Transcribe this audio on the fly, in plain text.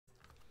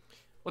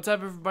What's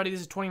up, everybody? This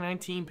is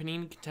 2019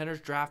 Panini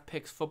Contenders Draft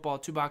Picks Football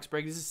 2-box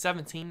break. This is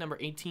 17. Number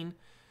 18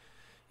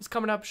 is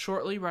coming up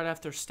shortly, right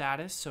after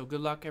status. So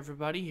good luck,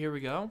 everybody. Here we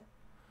go.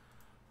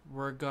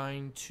 We're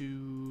going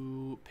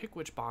to pick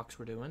which box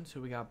we're doing. So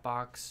we got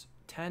box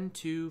 10,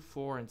 2,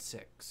 4, and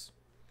 6.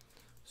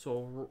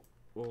 So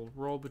we'll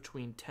roll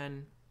between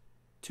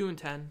 2 and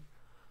 10.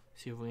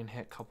 See if we can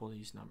hit a couple of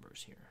these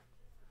numbers here.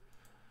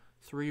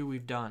 3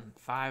 we've done.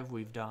 5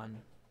 we've done.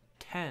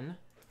 10.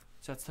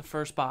 So that's the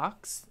first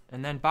box.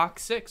 And then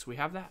box 6, we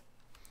have that.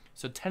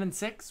 So 10 and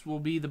 6 will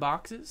be the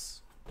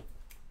boxes.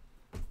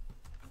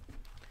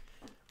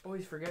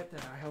 Always forget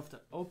that I have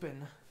to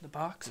open the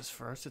boxes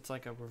first. It's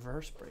like a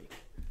reverse break.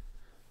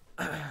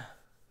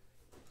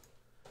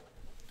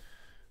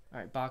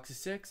 Alright, box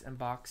 6 and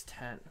box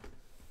 10.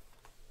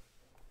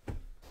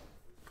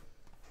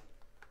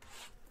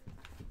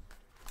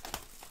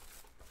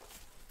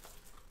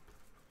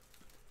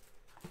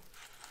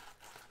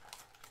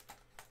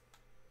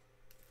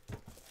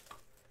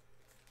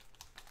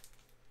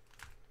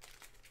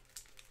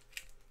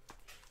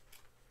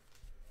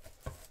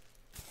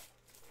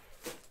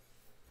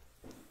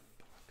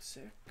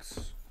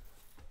 Six.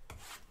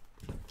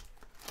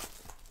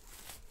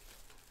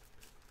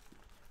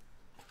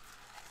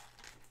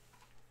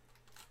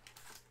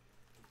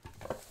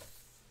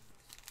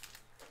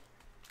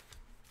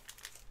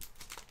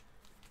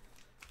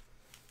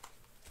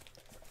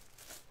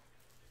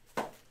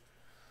 All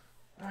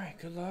right,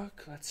 good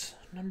luck. Let's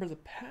number the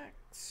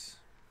packs.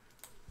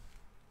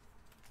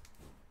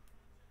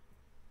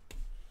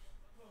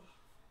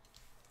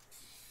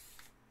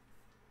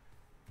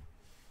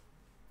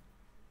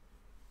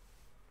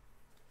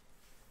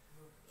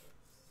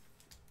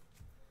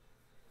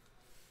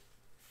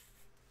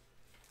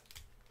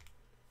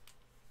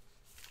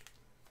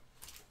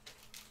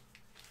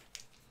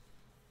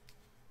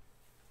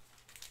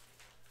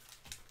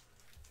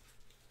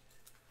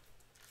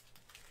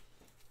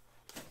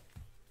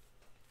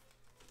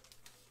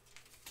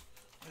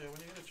 Yeah,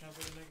 when you get a chance,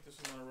 I can make this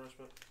is not a rush,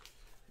 but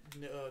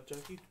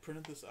Jackie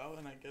printed this out,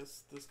 and I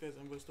guess this guy's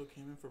invoice still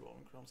came in for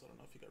Bowman Crumbs. I don't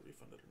know if he got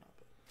refunded or not,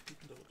 but you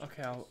can double check.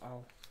 Okay,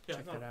 I'll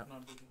check that out.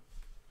 Not big deal.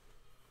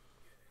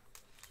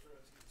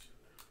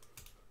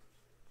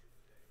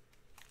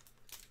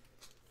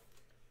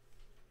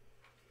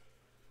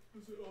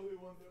 This is the only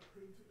one that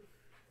printed.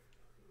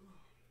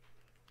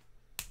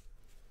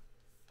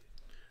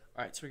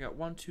 All right, so we got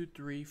 1, 2,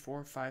 3,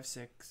 4, 5,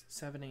 6,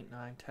 7, 8,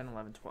 9, 10,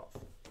 11, 12.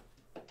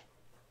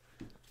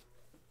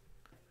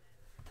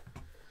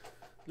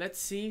 Let's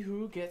see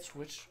who gets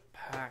which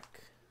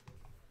pack.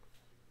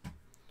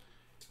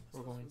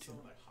 We're going to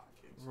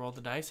roll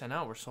the dice. I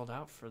know, we're sold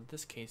out for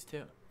this case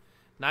too.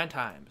 9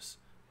 times.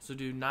 So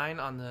do 9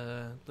 on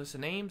the list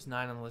of names,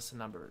 9 on the list of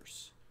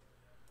numbers.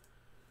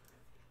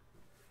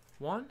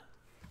 1,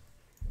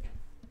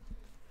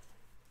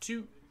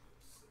 2,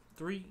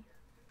 3,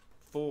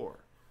 4,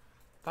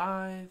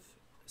 5,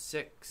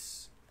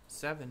 6,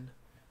 7,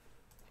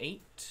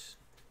 8,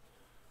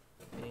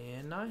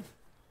 and 9.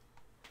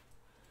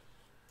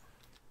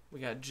 We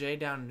got Jay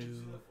down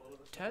to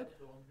Ted.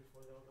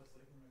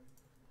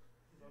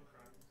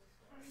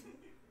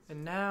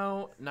 And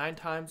now 9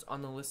 times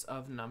on the list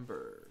of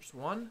numbers.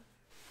 1,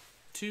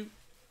 2,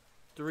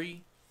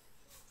 3,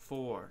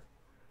 4,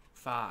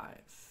 5,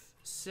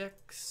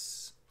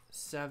 6,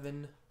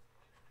 7,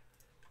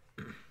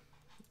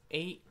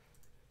 8,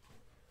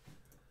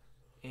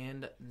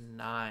 and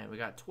 9. We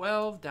got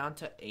 12 down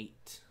to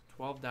 8.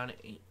 12 down to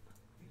 8.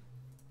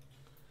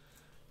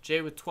 Jay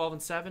with 12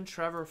 and 7,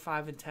 Trevor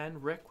 5 and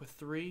 10, Rick with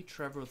 3,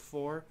 Trevor with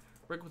 4,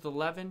 Rick with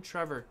 11,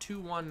 Trevor 2,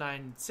 1, 9,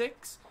 and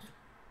 6,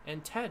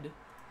 and Ted,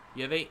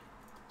 you have 8.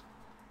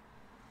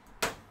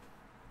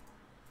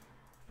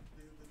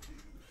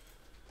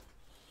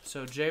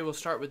 So Jay will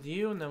start with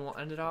you, and then we'll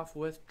end it off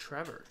with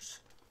Trevor's.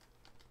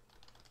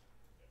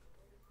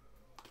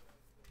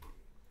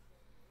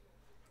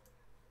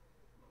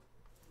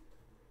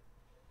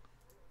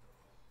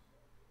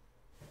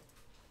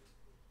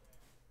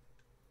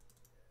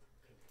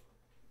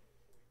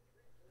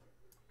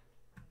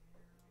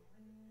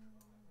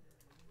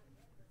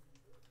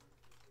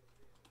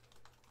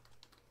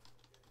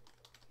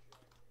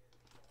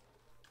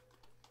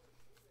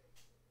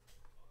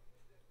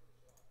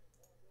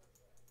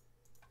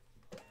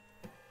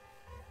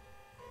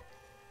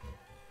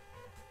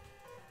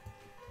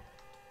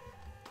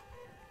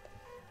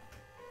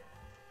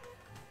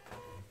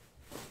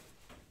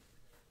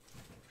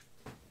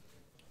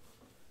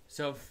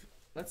 So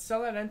let's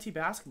sell that NT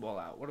basketball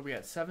out. What do we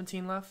got?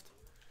 17 left.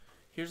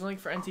 Here's a link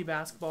for NT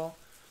basketball.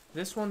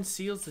 This one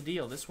seals the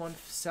deal. This one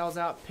sells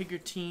out. Pick your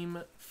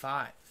team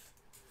 5.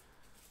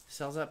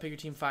 Sells out. Pick your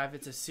team 5.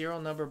 It's a serial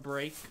number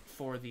break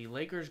for the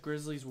Lakers,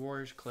 Grizzlies,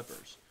 Warriors,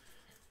 Clippers.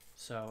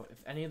 So if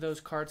any of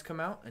those cards come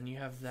out and you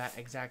have that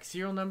exact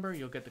serial number,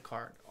 you'll get the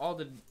card. All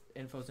the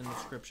info's in the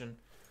description.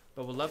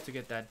 But we'd love to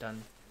get that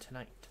done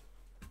tonight.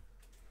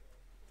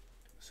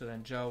 So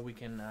then, Joe, we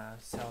can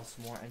sell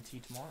some more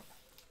NT tomorrow.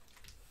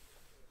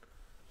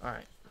 All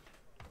right.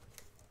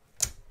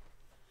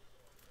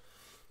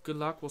 Good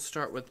luck. We'll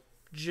start with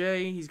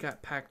Jay. He's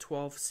got pack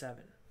 12-7.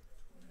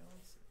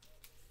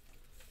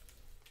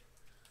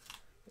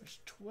 There's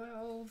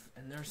 12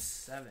 and there's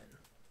 7.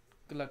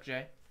 Good luck,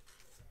 Jay.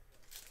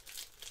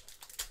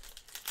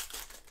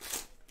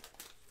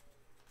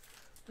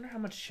 I wonder how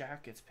much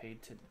Shaq gets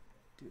paid to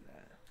do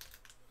that.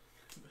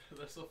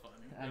 That's so funny.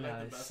 I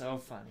know, it's so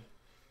funny.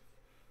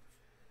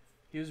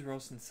 He was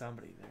roasting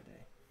somebody the other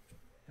day.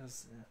 It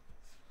was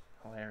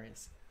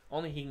hilarious.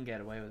 Only he can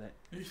get away with it.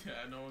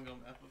 Yeah, no one gonna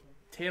mess with him.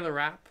 Taylor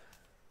Rapp,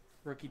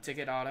 rookie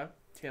ticket auto.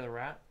 Taylor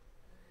Rapp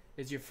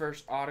is your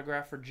first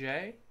autograph for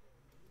Jay.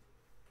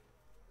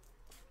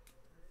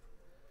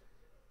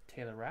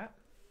 Taylor Rapp.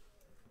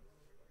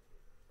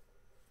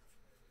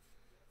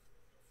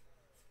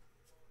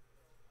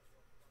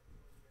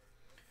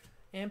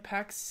 And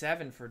pack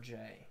 7 for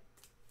Jay.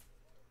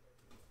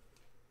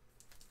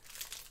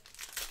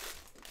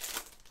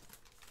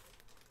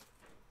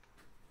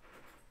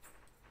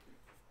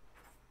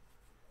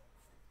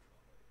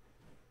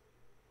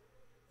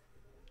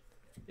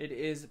 It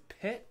is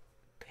Pitt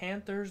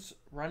Panthers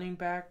running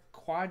back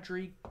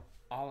Quadri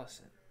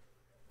Allison.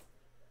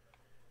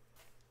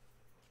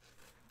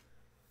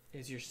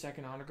 Is your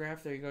second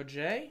autograph. There you go,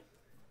 Jay.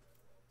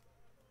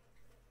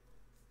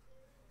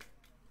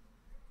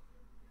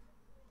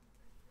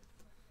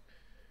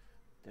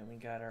 Then we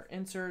got our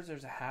inserts.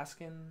 There's a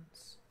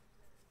Haskins.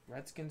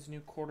 Redskins new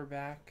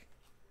quarterback.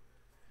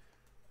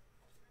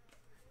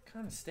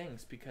 Kind of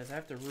stings because I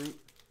have to root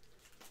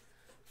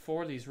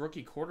for these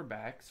rookie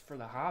quarterbacks for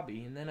the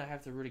hobby, and then I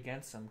have to root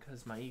against them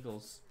because my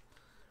Eagles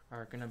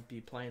are going to be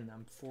playing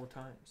them 4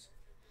 times.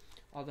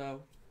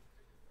 Although,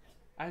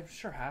 I'm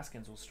sure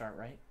Haskins will start,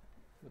 right?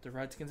 With the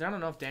Redskins. I don't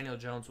know if Daniel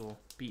Jones will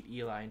beat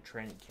Eli in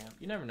training camp.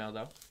 You never know,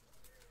 though.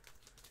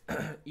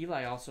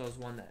 Eli also is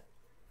one that...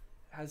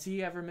 Has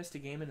he ever missed a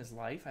game in his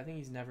life? I think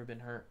he's never been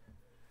hurt.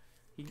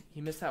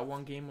 He missed that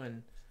one game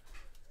when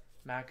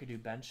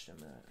McAdoo benched him.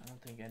 I don't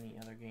think any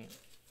other game.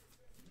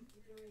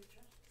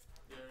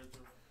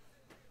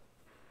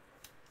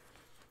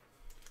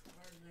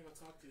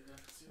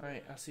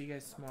 Alright, I'll see you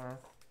guys tomorrow.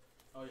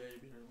 Oh, yeah,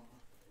 you'll be here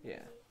tomorrow.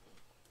 Yeah.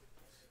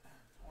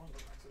 I want to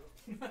go back to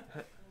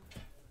it.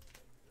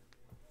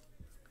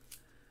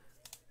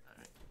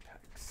 Alright,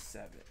 pack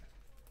 7.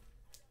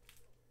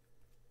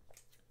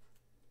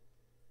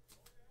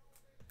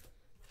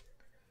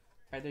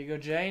 Alright, there you go,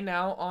 Jay.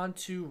 Now on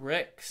to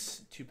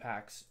Rick's 2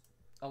 packs.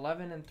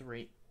 11 and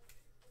 3.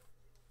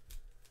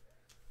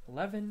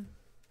 11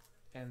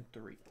 and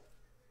 3.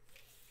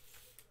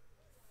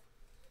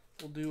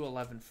 We'll do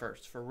 11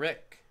 first for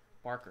Rick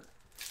Barker.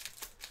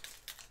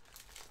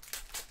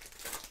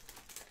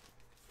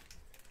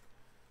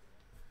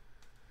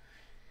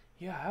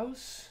 Yeah, I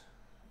was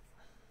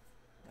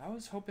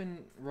hoping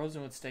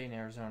Rosen would stay in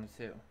Arizona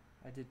too.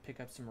 I did pick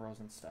up some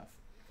Rosen stuff.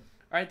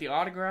 All right, the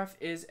autograph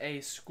is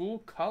a school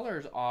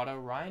colors auto,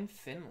 Ryan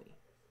Finley.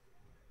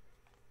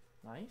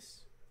 Nice.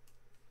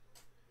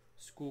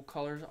 School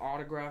colors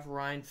autograph,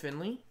 Ryan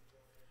Finley.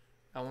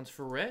 That one's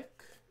for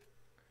Rick.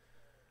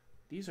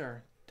 These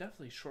are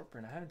definitely short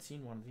print. I haven't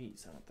seen one of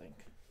these, I don't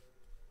think.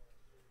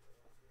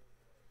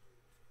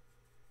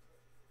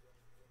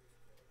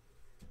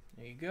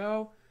 There you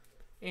go.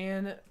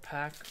 And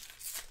pack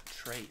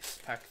Trace,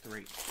 pack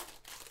 3.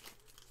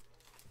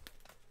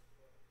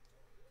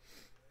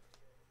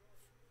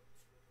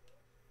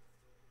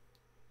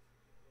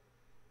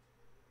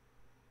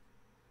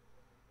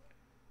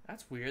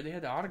 That's weird. They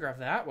had the autograph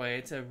that way.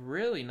 It's a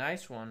really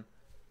nice one.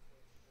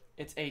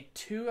 It's a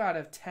 2 out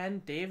of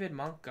 10 David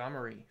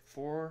Montgomery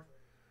for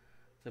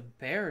the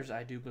Bears,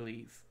 I do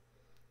believe.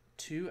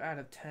 2 out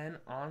of 10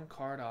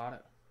 on-card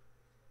auto.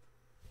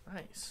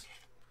 Nice.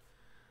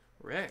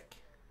 Rick,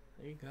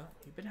 there you go.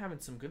 You've been having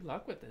some good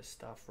luck with this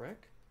stuff,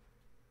 Rick.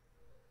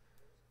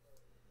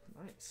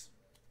 Nice.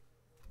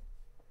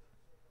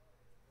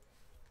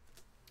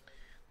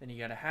 Then you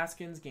got a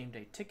Haskins game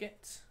day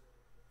ticket.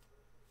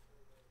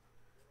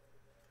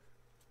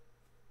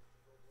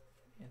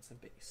 And some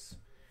base.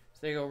 So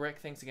there you go, Rick.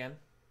 Thanks again.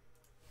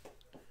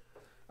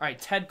 All right,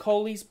 Ted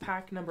Coley's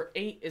pack number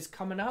 8 is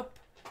coming up.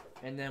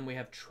 And then we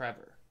have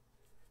Trevor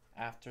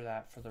after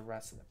that for the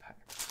rest of the pack.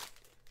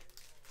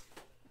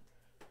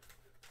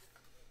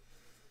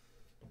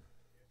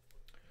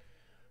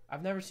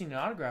 I've never seen an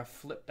autograph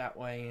flip that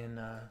way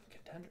in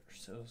Contenders,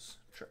 so it's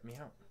tripped me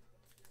out.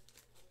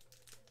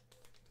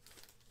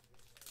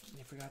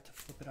 They forgot to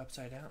flip it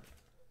upside down.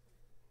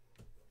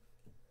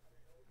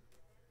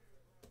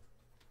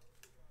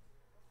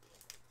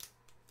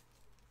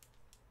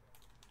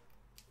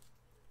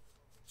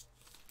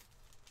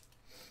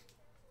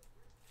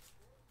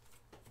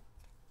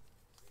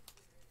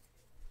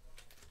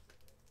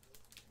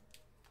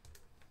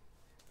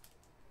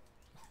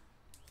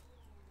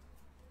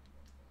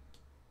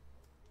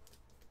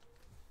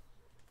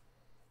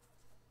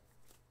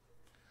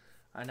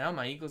 I know,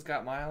 my Eagles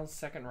got Miles,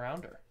 2nd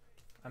rounder.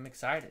 I'm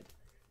excited.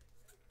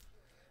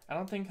 I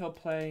don't think he'll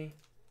play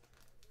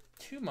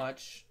too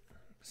much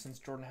since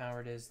Jordan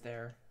Howard is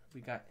there.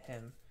 We got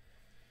him.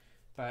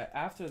 But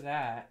after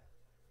that,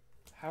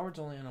 Howard's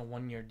only on a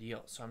 1-year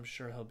deal, so I'm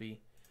sure he'll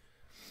be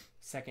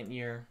second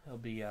year. He'll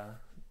be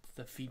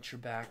the feature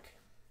back.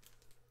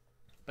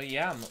 But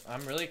yeah,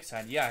 I'm really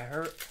excited.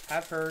 Yeah,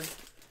 have heard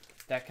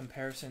that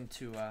comparison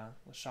to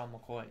LaShawn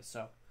McCoy.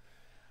 So,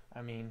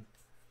 I mean,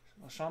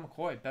 LaShawn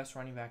McCoy, best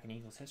running back in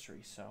Eagles history.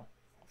 So,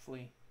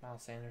 hopefully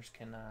Miles Sanders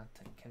can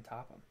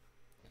top him.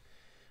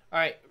 All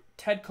right,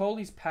 Ted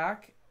Coley's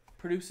pack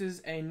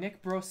produces a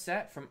Nick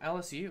Brossette from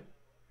LSU.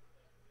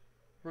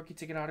 Rookie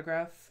ticket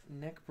autograph,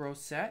 Nick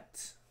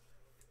Brossette.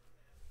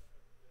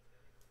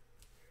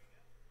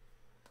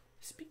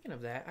 Speaking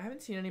of that, I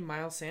haven't seen any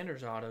Miles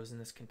Sanders autos in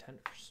this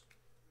Contenders.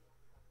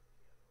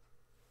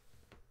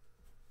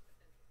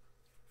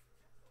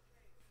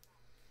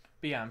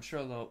 But yeah, I'm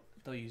sure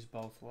they'll use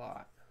both a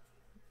lot.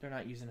 They're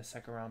not using a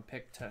second round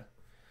pick to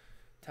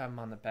have him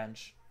on the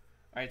bench.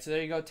 All right, so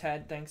there you go,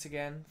 Ted. Thanks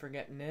again for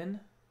getting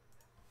in.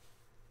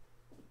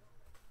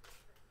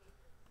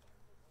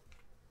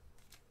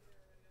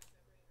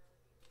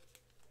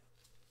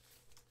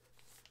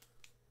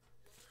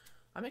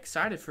 I'm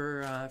excited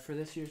for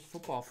this year's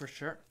football for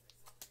sure.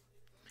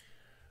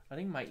 I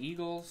think my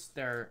Eagles,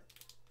 their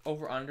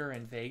over-under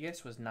in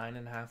Vegas was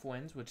 9.5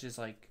 wins, which is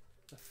like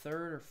the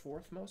third or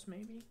fourth most,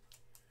 maybe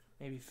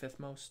fifth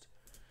most.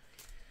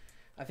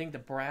 I think the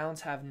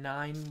Browns have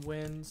 9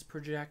 wins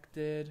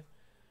projected.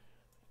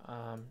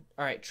 All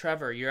right,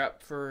 Trevor, you're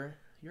up for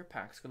your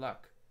packs. Good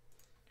luck.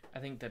 I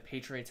think the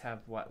Patriots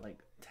have what, like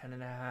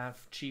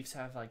 10.5. Chiefs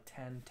have like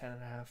 10.5.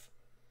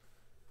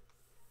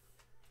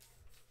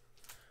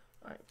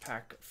 All right,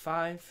 pack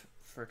 5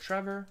 for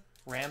Trevor.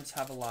 Rams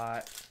have a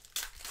lot.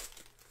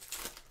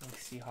 I think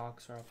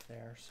Seahawks are up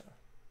there, so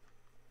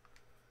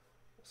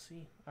we'll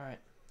see. All right.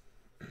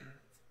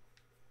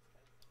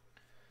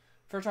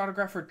 First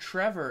autograph for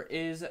Trevor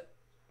is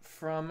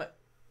from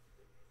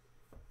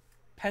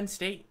Penn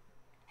State.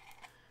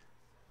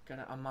 Got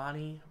an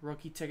Amani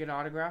rookie ticket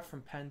autograph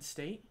from Penn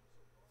State.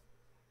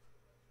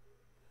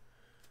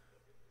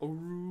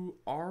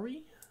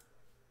 Ari?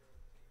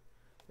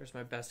 There's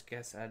my best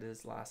guess at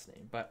his last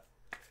name. But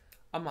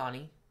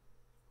Amani.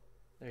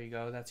 There you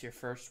go. That's your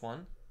first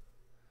one.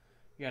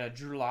 You got a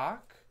Drew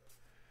Lock,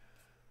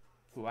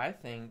 who I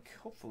think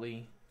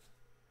hopefully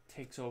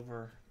takes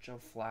over Joe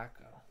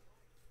Flacco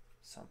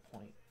some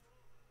point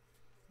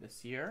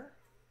this year.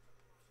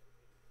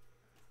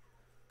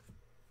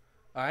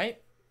 All right.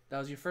 That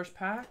was your first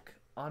pack.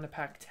 On to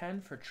pack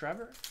 10 for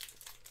Trevor.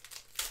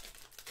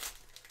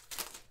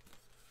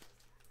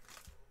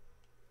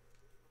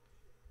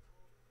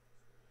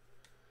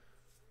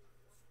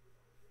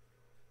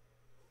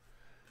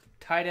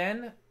 Tight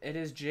end, it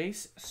is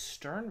Jace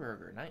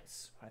Sternberger.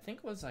 Nice. I think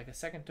it was like a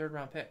second, third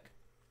round pick.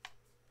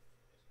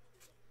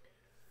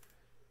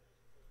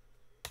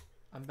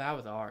 I'm bad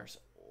with R's.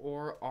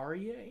 Or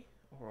Arie?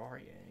 Or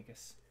Arie, I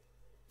guess.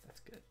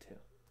 That's good too.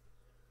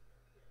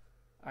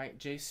 Alright,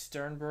 Jace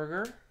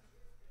Sternberger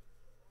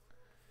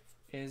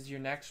is your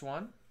next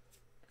one.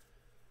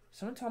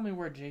 Someone tell me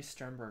where Jace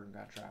Sternberger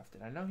got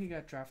drafted. I know he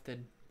got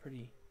drafted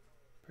pretty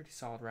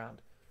solid round.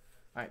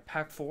 Alright,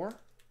 pack 4.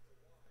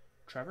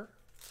 Trevor.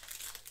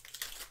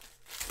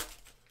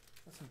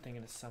 I'm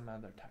thinking of some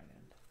other tight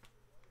end.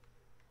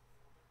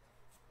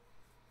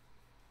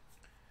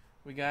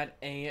 We got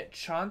a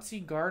Chauncey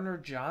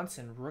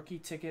Gardner-Johnson rookie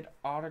ticket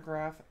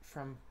autograph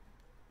from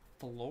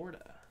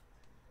Florida.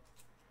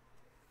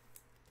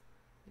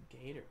 The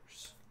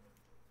Gators.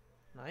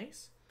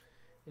 Nice.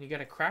 And you got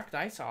a cracked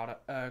ice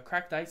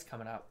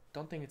coming up.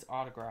 Don't think it's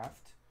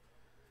autographed.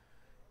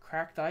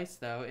 Cracked ice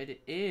though. It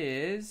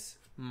is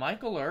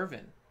Michael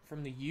Irvin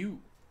from the U.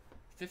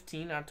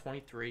 15 out of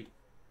 23.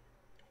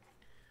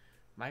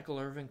 Michael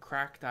Irvin,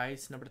 cracked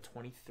ice, number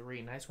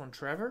 23. Nice one,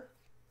 Trevor.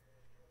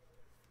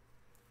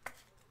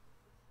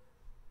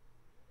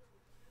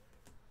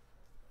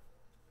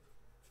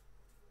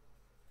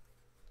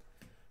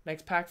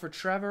 Next pack for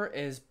Trevor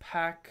is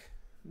pack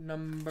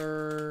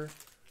number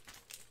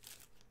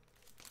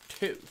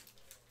 2.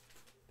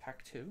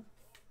 Pack 2.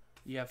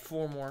 You have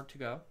 4 more to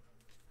go.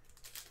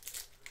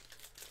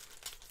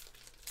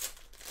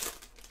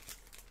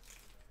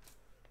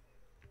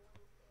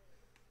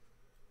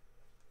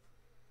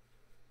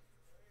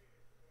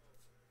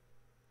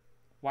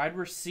 Wide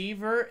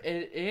receiver,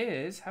 it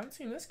is. Haven't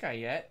seen this guy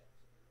yet.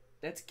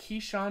 That's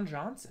Keyshawn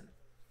Johnson.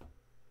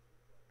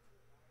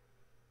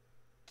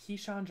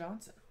 Keyshawn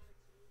Johnson.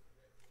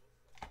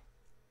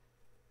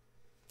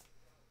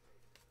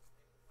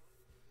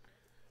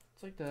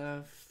 It's like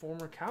the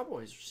former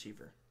Cowboys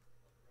receiver.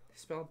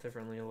 Spelled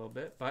differently a little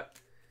bit, but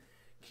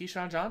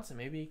Keyshawn Johnson.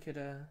 Maybe he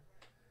could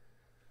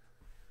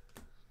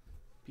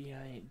be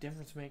a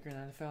difference maker in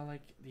the NFL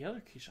like the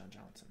other Keyshawn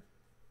Johnson.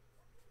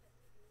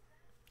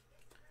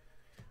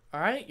 All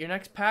right, your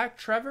next pack,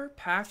 Trevor,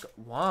 pack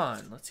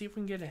 1. Let's see if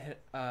we can get a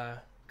hit.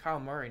 Kyle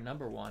Murray,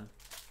 number 1.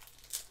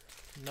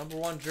 Number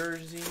 1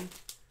 jersey.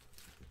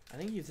 I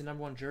think he's the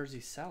number 1 jersey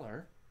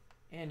seller,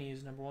 and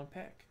he's number 1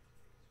 pick.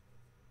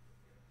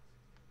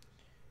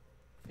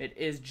 It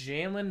is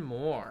Jalen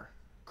Moore,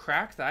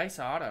 Cracked ice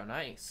auto.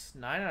 Nice.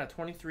 9 out of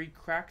 23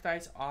 cracked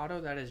ice auto.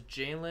 That is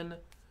Jalen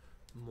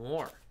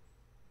Moore.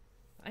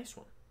 Nice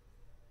one.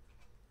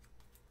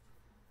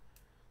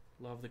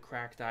 Love the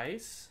cracked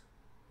ice.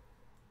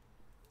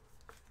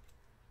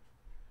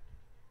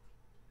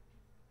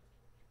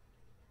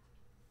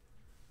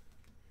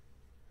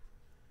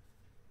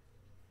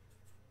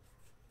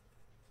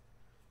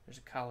 There's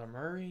a Kyler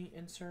Murray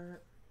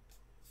insert.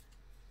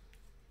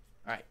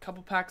 All right,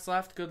 couple packs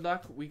left. Good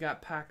luck. We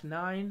got pack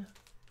 9.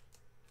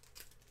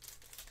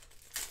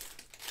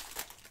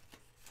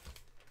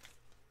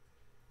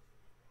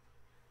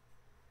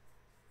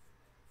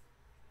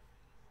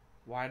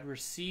 Wide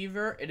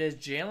receiver, it is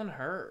Jalen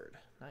Hurd.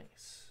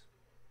 Nice.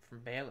 From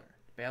Baylor.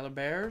 Baylor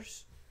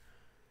Bears.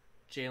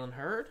 Jalen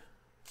Hurd.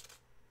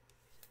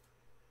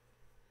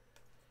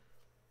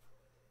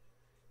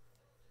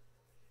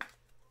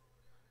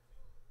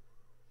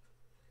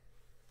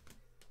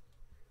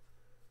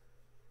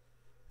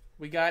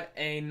 We got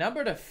a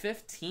number to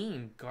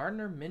 15,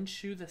 Gardner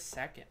Minshew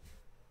II.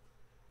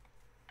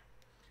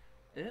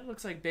 It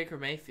looks like Baker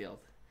Mayfield.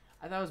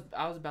 I was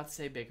about to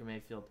say Baker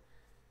Mayfield.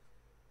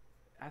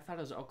 I thought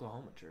it was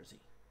Oklahoma jersey.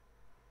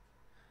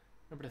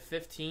 Number to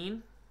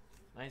 15,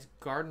 nice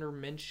Gardner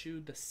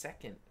Minshew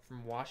II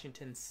from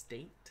Washington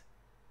State.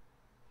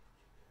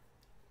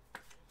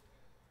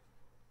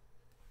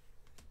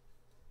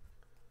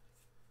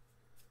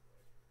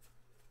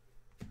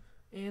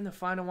 And the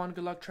final one,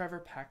 good luck, Trevor,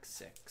 pack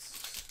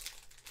 6.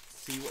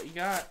 See what you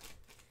got.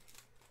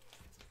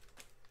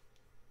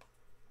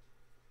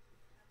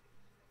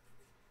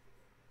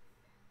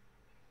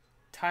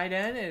 Tight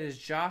end, it is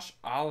Josh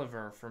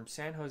Oliver from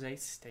San Jose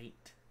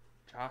State.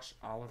 Josh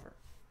Oliver.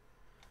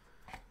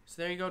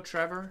 So there you go,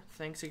 Trevor.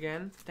 Thanks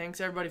again.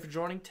 Thanks, everybody, for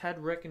joining.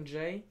 Ted, Rick, and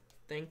Jay,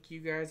 thank you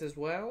guys as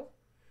well.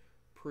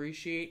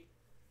 Appreciate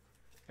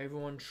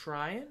everyone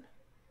trying.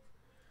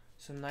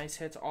 Some nice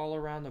hits all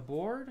around the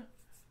board.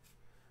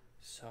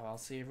 So I'll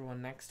see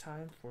everyone next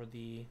time for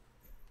the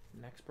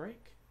next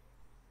break.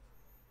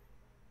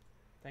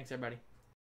 Thanks, everybody.